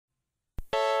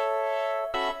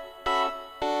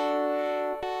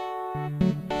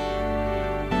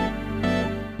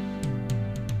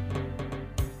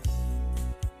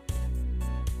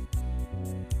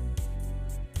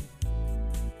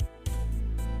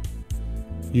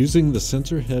Using the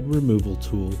sensor head removal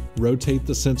tool, rotate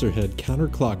the sensor head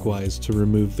counterclockwise to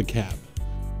remove the cap.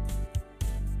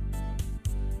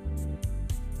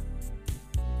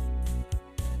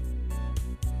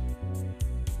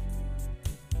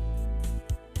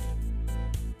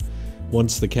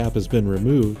 Once the cap has been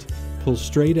removed, pull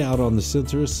straight out on the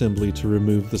sensor assembly to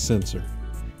remove the sensor.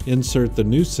 Insert the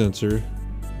new sensor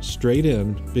straight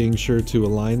in, being sure to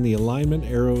align the alignment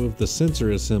arrow of the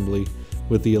sensor assembly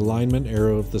with the alignment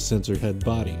arrow of the sensor head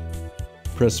body.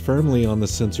 Press firmly on the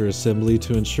sensor assembly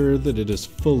to ensure that it is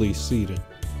fully seated.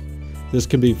 This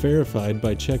can be verified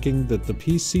by checking that the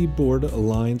PC board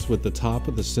aligns with the top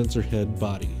of the sensor head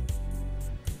body.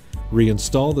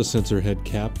 Reinstall the sensor head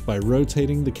cap by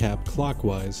rotating the cap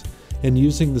clockwise and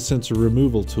using the sensor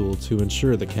removal tool to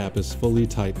ensure the cap is fully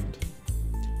tightened.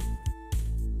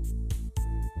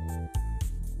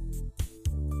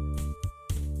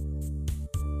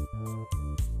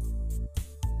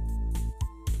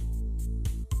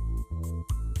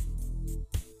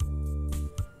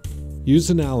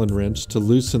 Use an Allen wrench to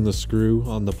loosen the screw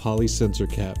on the poly sensor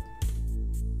cap.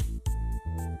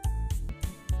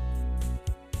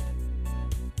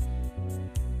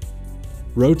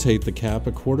 Rotate the cap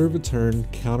a quarter of a turn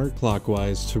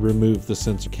counterclockwise to remove the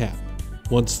sensor cap.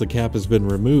 Once the cap has been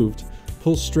removed,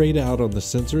 pull straight out on the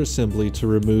sensor assembly to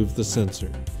remove the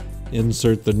sensor.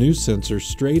 Insert the new sensor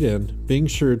straight in, being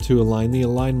sure to align the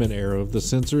alignment arrow of the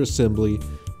sensor assembly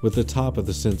with the top of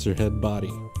the sensor head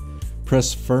body.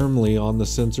 Press firmly on the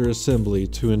sensor assembly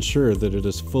to ensure that it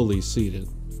is fully seated.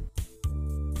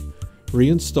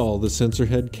 Reinstall the sensor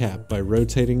head cap by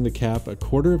rotating the cap a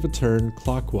quarter of a turn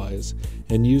clockwise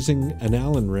and using an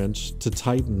Allen wrench to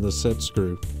tighten the set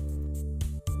screw.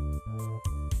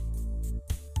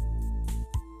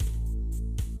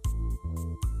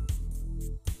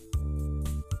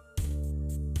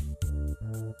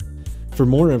 For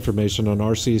more information on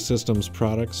RC Systems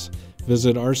products,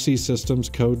 visit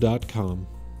rcsystemsco.com.